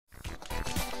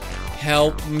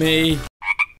Help me.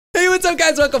 Hey, what's up,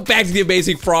 guys? Welcome back to the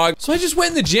Amazing Frog. So I just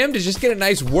went in the gym to just get a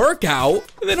nice workout,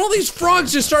 and then all these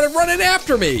frogs just started running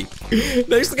after me.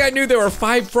 Next thing I knew, there were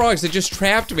 5 frogs that just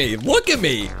trapped me. Look at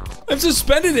me. I'm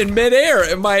suspended in midair,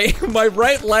 and my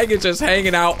right leg is just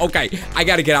hanging out. Okay, I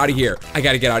gotta get out of here.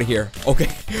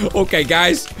 Okay,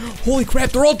 guys. Holy crap,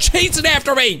 they're all chasing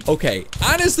after me. Okay,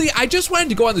 honestly, I just wanted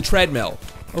to go on the treadmill.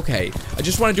 Okay, I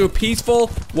just want to do a peaceful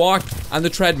walk on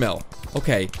the treadmill.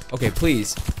 Okay,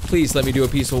 please let me do a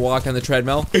peaceful walk on the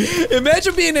treadmill.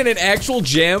 Imagine being in an actual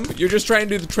gym. You're just trying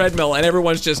to do the treadmill and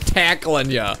everyone's just tackling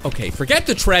you. Okay, forget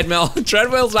the treadmill. The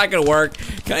treadmill's not gonna work.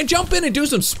 Can I jump in and do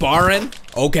some sparring?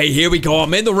 Okay, here we go.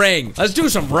 I'm in the ring. Let's do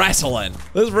some wrestling.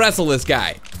 Let's wrestle this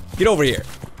guy. Get over here.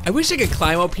 I wish I could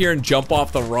climb up here and jump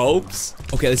off the ropes.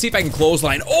 Okay, let's see if I can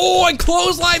clothesline. Oh, I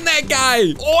clotheslined that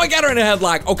guy. Oh, I got her in a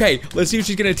headlock. Okay, let's see if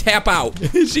she's gonna tap out.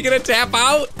 Is she gonna tap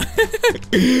out?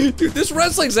 Dude, this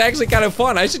wrestling's actually kind of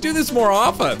fun. I should do this more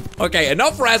often. Okay,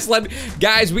 enough wrestling.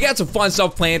 Guys, we got some fun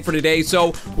stuff planned for today.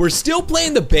 So we're still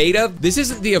playing the beta. This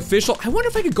isn't the official. I wonder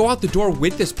if I could go out the door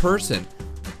with this person.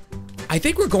 I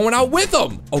think we're going out with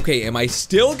them. Okay, am I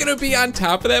still gonna be on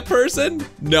top of that person?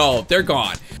 No, they're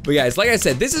gone. But guys, like I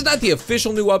said, this is not the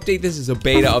official new update. This is a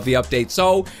beta of the update.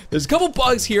 So there's a couple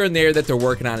bugs here and there that they're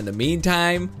working on in the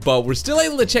meantime, but we're still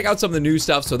able to check out some of the new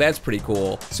stuff, so that's pretty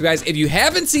cool. So guys, if you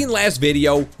haven't seen last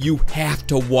video, you have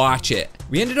to watch it.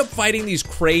 We ended up fighting these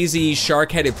crazy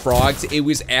shark-headed frogs. It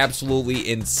was absolutely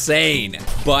insane.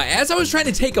 But as I was trying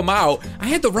to take them out, I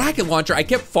had the rocket launcher. I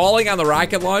kept falling on the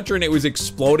rocket launcher and it was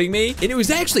exploding me. And it was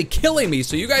actually killing me.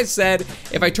 So you guys said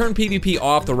if I turn PvP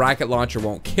off, the rocket launcher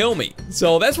won't kill me.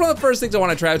 So that's one of the first things I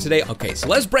want to try out today. Okay, so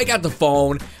let's break out the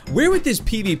phone. Where would this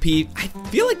PvP? I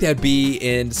feel like that'd be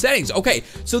in settings. Okay,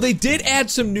 so they did add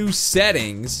some new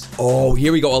settings. Oh,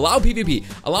 here we go. Allow PvP.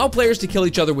 Allow players to kill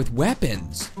each other with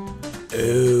weapons.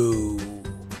 Ooh.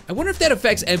 I wonder if that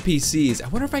affects NPCs. I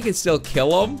wonder if I can still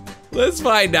kill them. Let's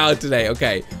find out today.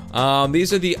 Okay.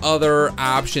 These are the other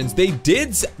options. They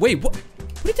did. Wait, what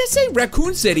did that say?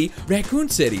 Raccoon City. Raccoon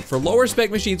City. For lower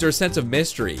spec machines or a sense of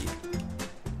mystery.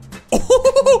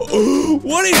 Oh,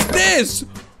 what is this?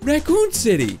 Raccoon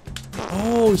City.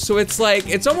 Oh, so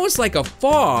it's almost like a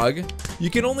fog. You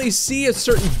can only see a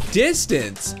certain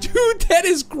distance. Dude, that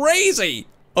is crazy.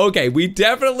 Okay, we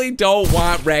definitely don't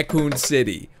want Raccoon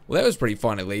City. Well, that was pretty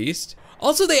fun at least.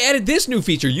 Also, they added this new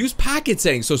feature, use pocket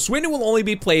settings. So Swindon will only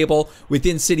be playable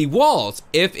within city walls.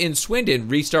 If in Swindon,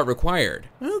 restart required.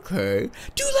 Okay.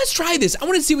 Dude, let's try this. I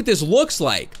want to see what this looks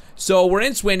like. So we're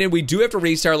in Swindon, we do have to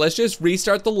restart. Let's just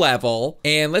restart the level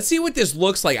and let's see what this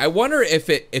looks like. I wonder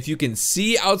if you can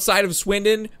see outside of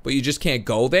Swindon, but you just can't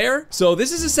go there. So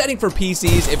this is a setting for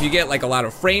PCs. If you get like a lot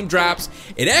of frame drops,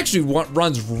 it actually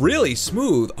runs really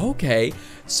smooth. Okay,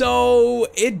 so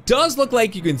it does look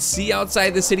like you can see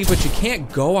outside the city, but you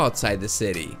can't go outside the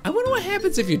city. I wonder what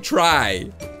happens if you try.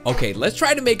 Okay, let's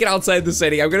try to make it outside the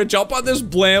city. I'm gonna jump on this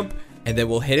blimp and then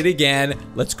we'll hit it again.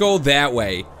 Let's go that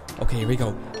way. Okay, here we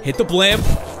go. Hit the blimp.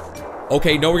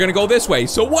 Okay, no, we're gonna go this way.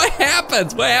 So what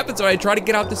happens? What happens when I try to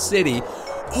get out the city?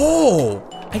 Oh,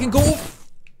 I can go. Oh,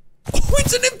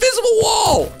 it's an invisible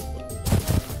wall.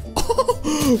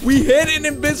 Oh, we hit an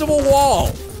invisible wall.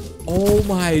 Oh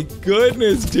my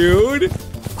goodness, dude.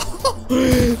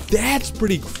 Oh, that's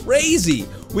pretty crazy.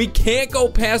 We can't go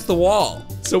past the wall.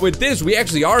 So with this, we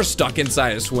actually are stuck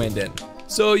inside of Swindon.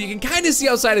 So you can kind of see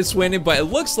outside of Swindon, but it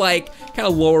looks like kind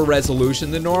of lower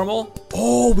resolution than normal.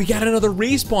 Oh, we got another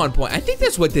respawn point. I think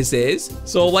that's what this is.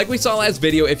 So like we saw last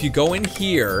video, if you go in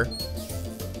here,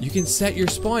 you can set your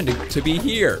spawn to be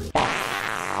here.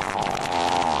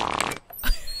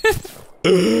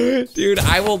 Dude,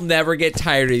 I will never get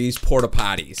tired of these porta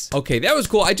potties. Okay, that was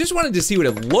cool. I just wanted to see what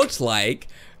it looked like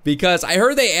because I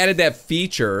heard they added that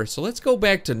feature. So let's go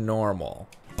back to normal.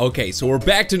 Okay, so we're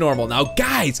back to normal. Now,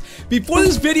 guys, before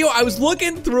this video, I was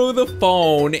looking through the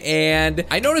phone and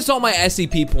I noticed all my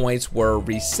SCP points were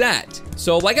reset.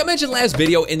 So like I mentioned last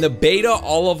video, in the beta,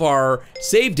 all of our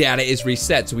save data is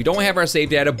reset. So we don't have our save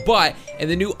data, but in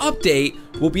the new update,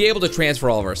 we'll be able to transfer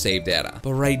all of our save data.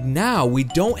 But right now, we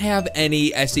don't have any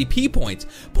SCP points.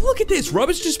 But look at this,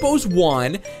 rubbish disposed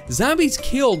 1, zombies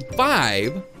killed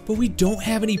 5, but we don't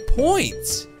have any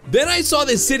points. Then I saw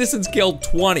that citizens killed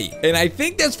 20, and I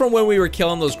think that's from when we were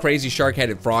killing those crazy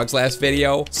shark-headed frogs last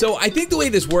video. So I think the way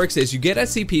this works is you get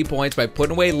SCP points by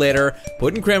putting away litter,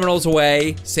 putting criminals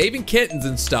away, saving kittens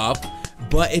and stuff,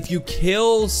 but if you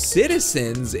kill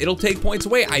citizens, it'll take points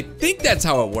away. I think that's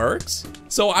how it works.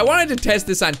 So I wanted to test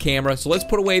this on camera, so let's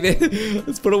put away this,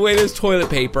 let's put away this toilet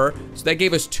paper. So that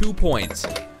gave us 2 points.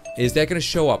 Is that gonna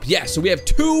show up? Yeah, so we have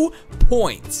 2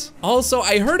 points. Also,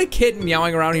 I heard a kitten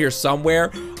meowing around here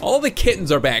somewhere. All the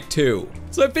kittens are back too.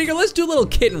 So I figured let's do a little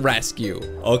kitten rescue.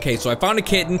 Okay, so I found a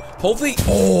kitten. Hopefully,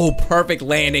 oh, perfect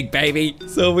landing, baby.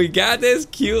 So we got this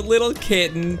cute little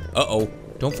kitten. Uh-oh,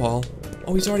 don't fall.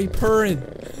 Oh, he's already purring.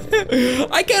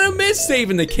 I kind of miss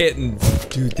saving the kittens.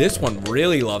 Dude, this one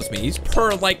really loves me. He's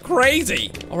purring like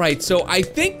crazy. All right, so I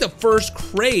think the first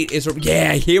crate is,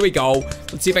 yeah, here we go.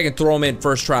 Let's see if I can throw him in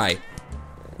first try.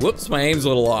 Whoops, my aim's a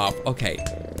little off. Okay,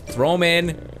 throw him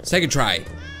in, second try.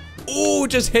 Ooh,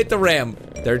 just hit the rim.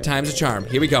 Third time's a charm.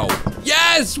 Here we go.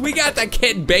 Yes, we got that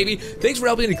kitten, baby. Thanks for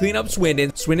helping to clean up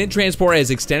Swindon. Swindon Transport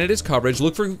has extended its coverage.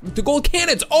 Look for the gold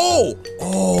cannons.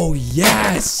 Oh,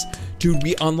 yes. Dude,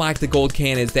 we unlocked the gold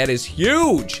cannons. That is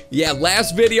huge. Yeah,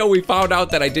 last video we found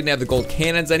out that I didn't have the gold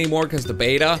cannons anymore because the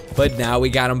beta, but now we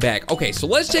got them back. Okay, so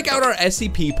let's check out our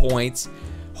SCP points.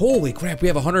 Holy crap, we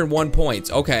have 101 points.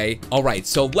 Okay, all right,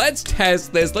 so let's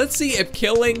test this. Let's see if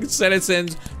killing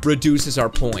citizens reduces our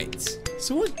points.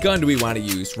 So what gun do we want to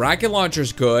use? Rocket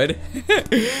launcher's good.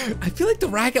 I feel like the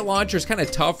rocket launcher is kind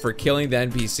of tough for killing the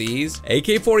NPCs.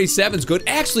 AK-47's good.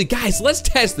 Actually, guys, let's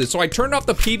test this. So I turned off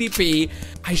the PvP.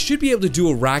 I should be able to do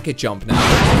a rocket jump now.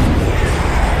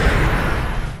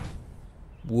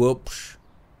 Whoops.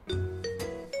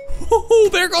 Oh,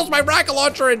 there goes my rocket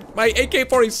launcher and my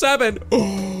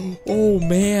AK-47. Oh,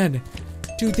 man.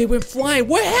 Dude, they went flying.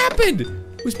 What happened?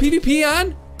 Was PvP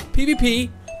on? PvP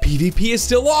is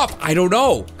still off. I don't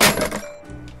know.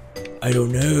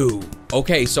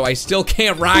 Okay, so I still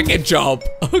can't rocket jump.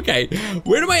 Okay,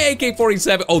 where did my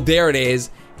AK-47? Oh, there it is.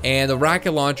 And the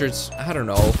rocket launcher's, I don't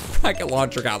know. Rocket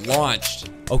launcher got launched.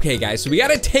 Okay, guys, so we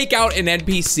gotta take out an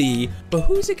NPC, but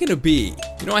who's it gonna be?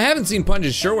 You know, I haven't seen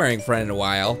Punch's shirt-wearing friend in a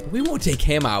while, but we won't take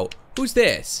him out. Who's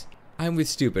this? I'm with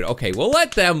stupid. Okay, we'll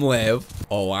let them live.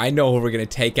 Oh, I know who we're gonna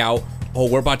take out. Oh,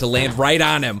 we're about to land right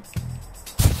on him.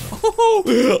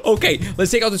 Okay,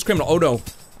 let's take out this criminal. Oh no,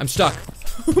 I'm stuck.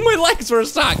 My legs were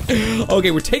stuck.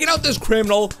 Okay, we're taking out this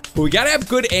criminal, but we gotta have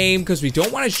good aim because we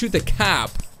don't want to shoot the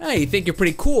cop. Hey, you think you're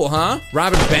pretty cool, huh?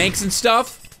 Robbing banks and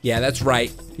stuff? Yeah, that's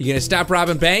right. You gonna stop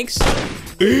robbing banks?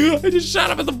 I just shot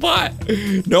him in the butt.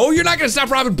 No, you're not gonna stop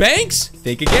robbing banks?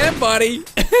 Think again, buddy.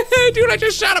 Dude, I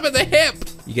just shot him in the hip.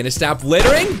 You gonna stop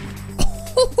littering?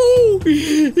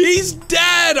 He's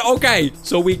dead. Okay,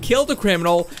 so we killed the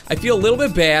criminal. I feel a little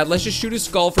bit bad. Let's just shoot his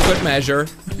skull for good measure.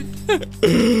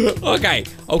 Okay.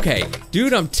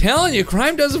 Dude, I'm telling you,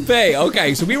 crime doesn't pay.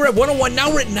 Okay, so we were at 101.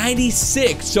 Now we're at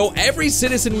 96. So every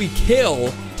citizen we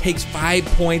kill takes 5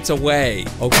 points away.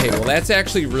 Okay, well, that's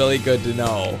actually really good to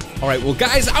know. All right, well,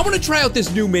 guys, I want to try out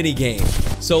this new mini game.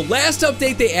 So last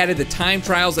update, they added the time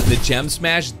trials and the gem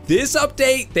smash. This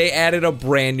update, they added a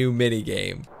brand new mini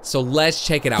game. So let's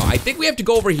check it out. I think we have to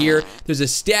go over here. There's a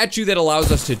statue that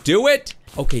allows us to do it.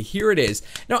 Okay, here it is.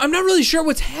 Now, I'm not really sure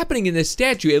what's happening in this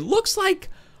statue. It looks like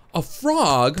a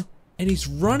frog, and he's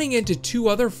running into 2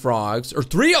 other frogs, or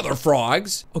 3 other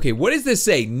frogs. Okay, what does this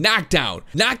say? Knockdown.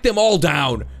 Knock them all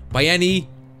down by any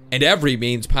and every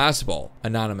means possible.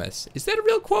 Anonymous. Is that a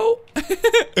real quote?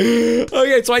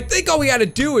 Okay, so I think all we gotta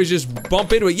do is just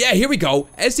bump into it. Yeah, here we go.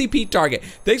 SCP target.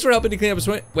 Thanks for helping to clean up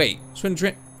Swindon. Wait,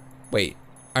 wait,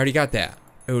 I already got that.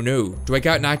 Oh no, do I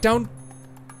got knockdown?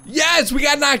 Yes, we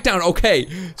got knockdown. Okay,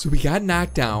 so we got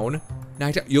knockdown.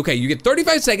 Okay, you get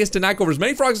 35 seconds to knock over as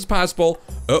many frogs as possible.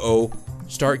 Uh-oh.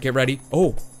 Start, get ready.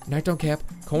 Oh, knockdown cap,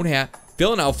 cone hat,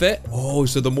 villain outfit. Oh,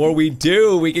 so the more we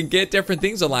do, we can get different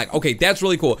things unlocked. Okay, that's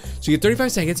really cool. So you get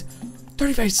 35 seconds.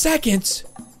 35 seconds?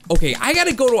 Okay, I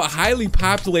gotta go to a highly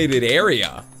populated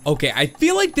area. Okay, I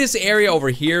feel like this area over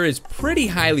here is pretty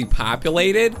highly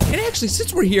populated. And actually,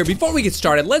 since we're here, before we get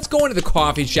started, let's go into the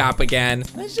coffee shop again.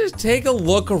 Let's just take a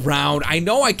look around. I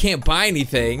know I can't buy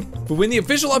anything, but when the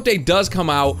official update does come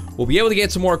out, we'll be able to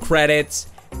get some more credits.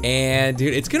 And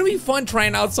dude, it's gonna be fun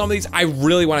trying out some of these. I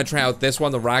really wanna try out this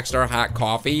one, the Rockstar Hot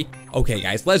Coffee. Okay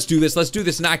guys, let's do this. Let's do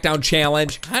this knockdown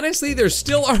challenge. Honestly, there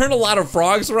still aren't a lot of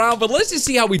frogs around, but let's just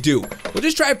see how we do. We'll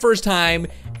just try it first time,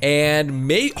 and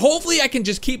hopefully I can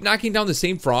just keep knocking down the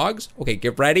same frogs. Okay,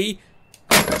 get ready.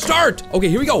 Start! Okay,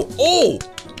 here we go. Oh,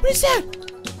 what is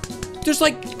that? There's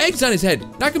like eggs on his head.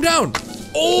 Knock him down.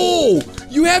 Oh,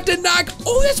 you have to knock.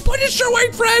 Oh, that's Punch's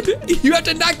shirt-wearing friend. You have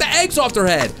to knock the eggs off their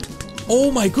head.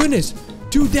 Oh my goodness.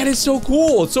 Dude, that is so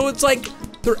cool. So it's like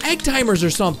they're egg timers or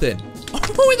something.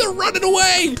 Oh, and they're running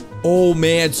away. Oh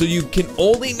man, so you can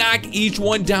only knock each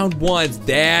one down once.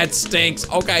 That stinks.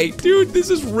 Okay, dude, this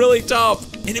is really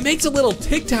tough. And it makes a little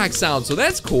TikTok sound, so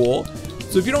that's cool.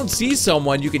 So if you don't see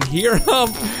someone, you can hear them.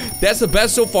 That's the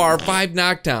best so far. 5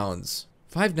 knockdowns.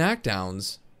 5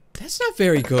 knockdowns. That's not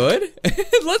very good.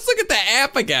 Let's look at the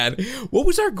app again. What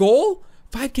was our goal?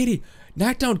 5 KD.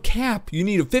 Knockdown cap, you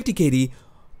need a 50 KD.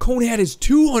 Cone hat is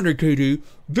 200 KD.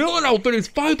 Villain outfit is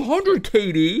 500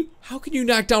 KD. How can you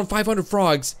knock down 500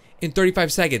 frogs in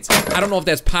 35 seconds? I don't know if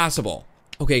that's possible.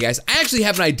 Okay, guys, I actually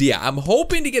have an idea. I'm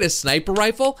hoping to get a sniper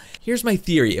rifle. Here's my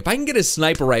theory. If I can get a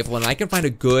sniper rifle and I can find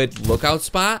a good lookout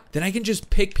spot, then I can just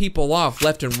pick people off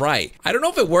left and right. I don't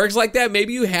know if it works like that.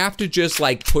 Maybe you have to just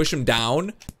like push them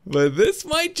down, but this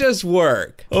might just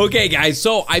work. Okay, guys,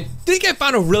 so I think I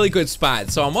found a really good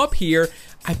spot. So I'm up here.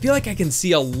 I feel like I can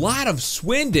see a lot of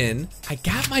Swindon. I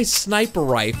got my sniper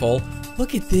rifle.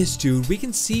 Look at this, dude. We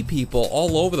can see people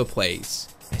all over the place.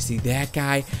 I see that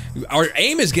guy. Our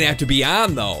aim is gonna have to be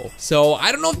on though. So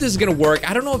I don't know if this is gonna work.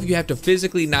 I don't know if you have to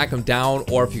physically knock him down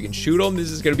or if you can shoot him. This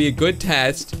is gonna be a good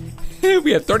test.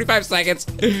 We have 35 seconds.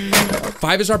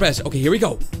 5 is our best. Okay, here we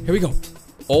go. Here we go.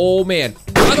 Oh man,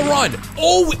 on the run.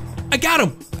 Oh, I got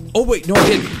him. Oh wait, no I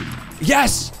didn't.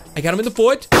 Yes, I got him in the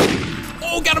foot.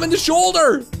 Oh, got him in the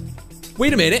shoulder.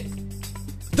 Wait a minute.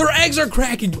 Their eggs are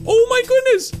cracking. Oh my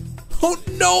goodness. Oh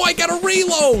no, I gotta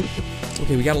reload.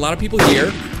 Okay, we got a lot of people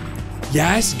here.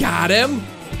 Yes, got him.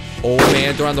 Oh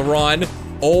man, they're on the run.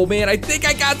 Oh man, I think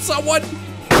I got someone.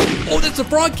 Oh, that's the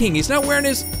Frog King. He's not wearing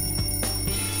his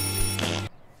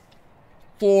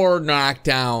 4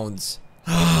 knockdowns.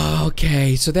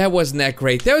 Okay, so that wasn't that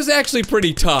great. That was actually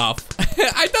pretty tough.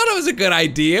 I thought it was a good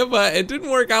idea, but it didn't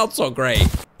work out so great.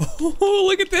 Oh,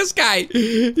 look at this guy.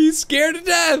 He's scared to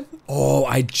death. Oh,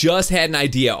 I just had an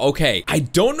idea. Okay, I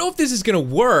don't know if this is gonna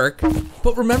work,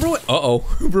 but remember what,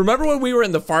 remember when we were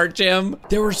in the fart gym?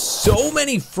 There were so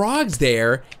many frogs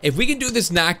there. If we can do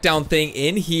this knockdown thing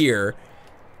in here,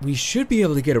 we should be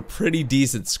able to get a pretty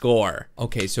decent score.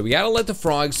 Okay, so we gotta let the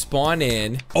frogs spawn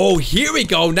in. Oh, here we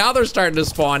go. Now they're starting to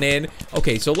spawn in.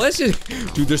 Okay, so let's just,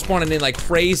 dude, they're spawning in like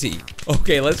crazy.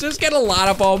 Okay, let's just get a lot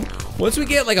of them. Once we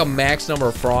get like a max number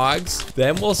of frogs,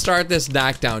 then we'll start this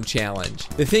knockdown challenge.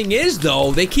 The thing is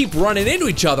though, they keep running into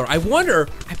each other. I wonder,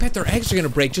 I bet their eggs are gonna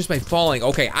break just by falling.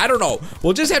 Okay, I don't know.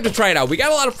 We'll just have to try it out. We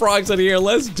got a lot of frogs in here.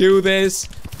 Let's do this.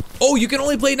 Oh, you can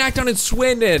only play knockdown in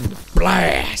Swindon.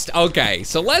 Blast. Okay,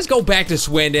 so let's go back to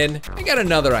Swindon. I got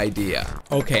another idea.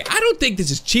 Okay, I don't think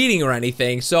this is cheating or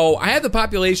anything. So I have the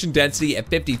population density at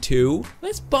 52.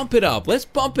 Let's bump it up. Let's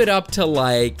bump it up to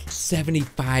like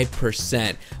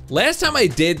 75%. Last time I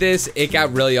did this, it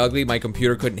got really ugly. My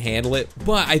computer couldn't handle it.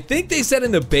 But I think they said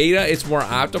in the beta it's more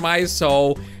optimized,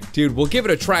 so dude, we'll give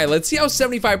it a try. Let's see how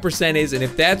 75% is, and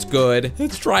if that's good,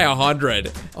 let's try 100.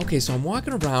 Okay, so I'm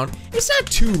walking around. It's not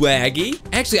too laggy.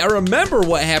 Actually, I remember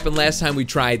what happened last time we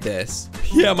tried this.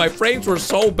 Yeah, my frames were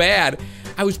so bad.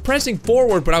 I was pressing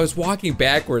forward, but I was walking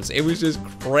backwards. It was just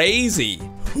crazy.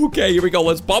 Okay, here we go.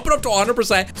 Let's bump it up to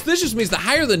 100%. So this just means the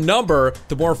higher the number,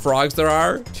 the more frogs there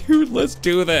are. Dude, let's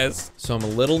do this. So I'm a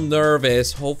little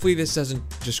nervous. Hopefully this doesn't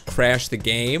just crash the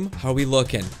game. How are we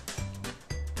looking?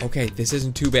 Okay, this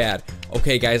isn't too bad.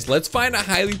 Okay, guys, let's find a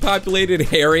highly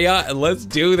populated area and let's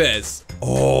do this.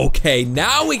 Okay,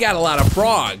 now we got a lot of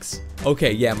frogs.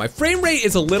 Okay, yeah, my frame rate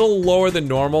is a little lower than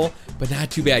normal, but not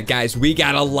too bad, guys. We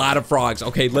got a lot of frogs.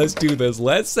 Okay, let's do this.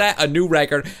 Let's set a new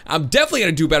record. I'm definitely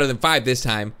gonna do better than 5 this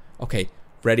time. Okay,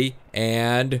 ready,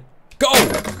 and go.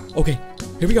 Okay,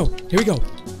 here we go, here we go.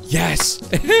 Yes,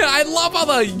 I love how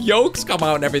the yolks come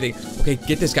out and everything. Okay,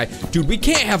 get this guy. Dude, we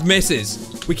can't have misses.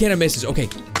 We can't have misses. Okay,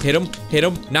 hit him,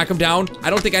 knock him down. I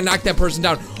don't think I knocked that person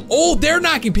down. Oh, they're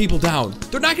knocking people down.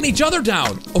 They're knocking each other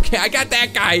down. Okay, I got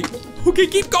that guy. Okay,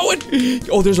 keep going.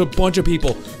 Oh, there's a bunch of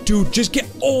people. Dude, just get,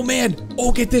 oh man.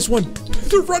 Oh, get this one.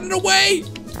 They're running away.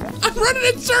 I'm running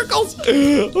in circles.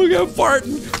 Okay, I'm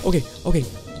farting. Okay, okay,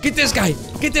 get this guy.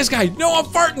 Get this guy. No, I'm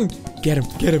farting. Get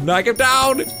him, knock him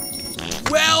down.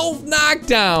 12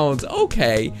 knockdowns.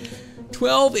 Okay.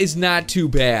 12 is not too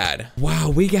bad. Wow,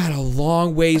 we got a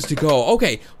long ways to go.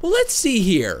 Okay, well, let's see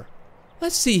here.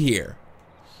 Let's see here.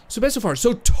 So best so far,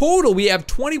 so total we have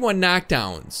 21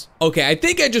 knockdowns. Okay, I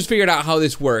think I just figured out how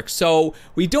this works. So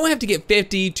we don't have to get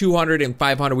 50, 200, and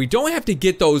 500. We don't have to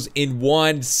get those in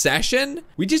one session.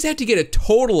 We just have to get a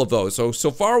total of those.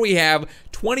 So far we have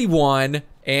 21,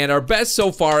 and our best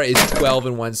so far is 12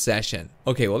 in one session.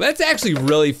 Okay, well that's actually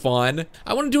really fun.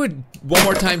 I wanna do it one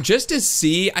more time just to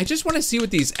see. I just wanna see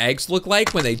what these eggs look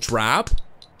like when they drop.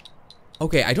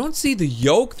 Okay, I don't see the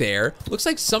yolk there. Looks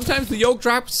like sometimes the yolk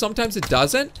drops, sometimes it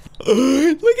doesn't.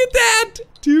 Look at that!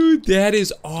 Dude, that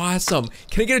is awesome.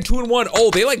 Can I get a 2-in-1?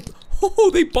 Oh,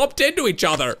 they bumped into each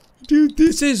other. Dude,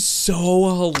 this is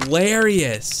so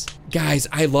hilarious. Guys,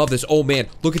 I love this. Oh man,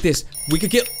 look at this. We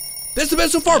could get, that's the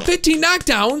best so far, 15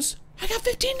 knockdowns. I got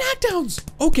 15 knockdowns.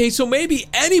 Okay, so maybe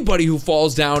anybody who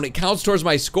falls down, it counts towards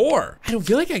my score. I don't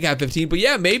feel like I got 15, but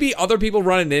yeah, maybe other people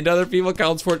running into other people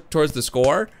counts towards the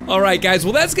score. All right, guys,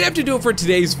 well, that's gonna have to do it for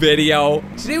today's video.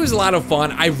 Today was a lot of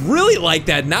fun. I really like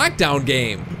that knockdown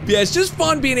game. But yeah, it's just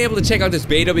fun being able to check out this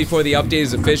beta before the update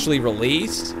is officially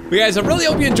released. But guys, I really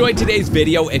hope you enjoyed today's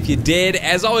video. If you did,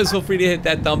 as always, feel free to hit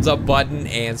that thumbs up button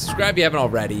and subscribe if you haven't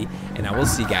already. And I will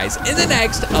see you guys in the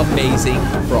next Amazing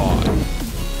Frog.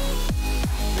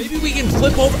 Maybe we can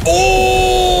flip over.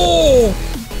 Oh!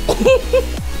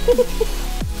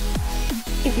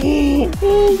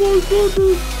 Oh my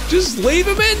goodness. Just leave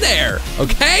him in there,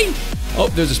 okay? Oh,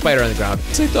 there's a spider on the ground.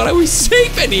 I thought I was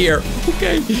safe in here.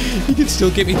 Okay, he can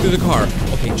still get me through the car.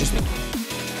 Okay, just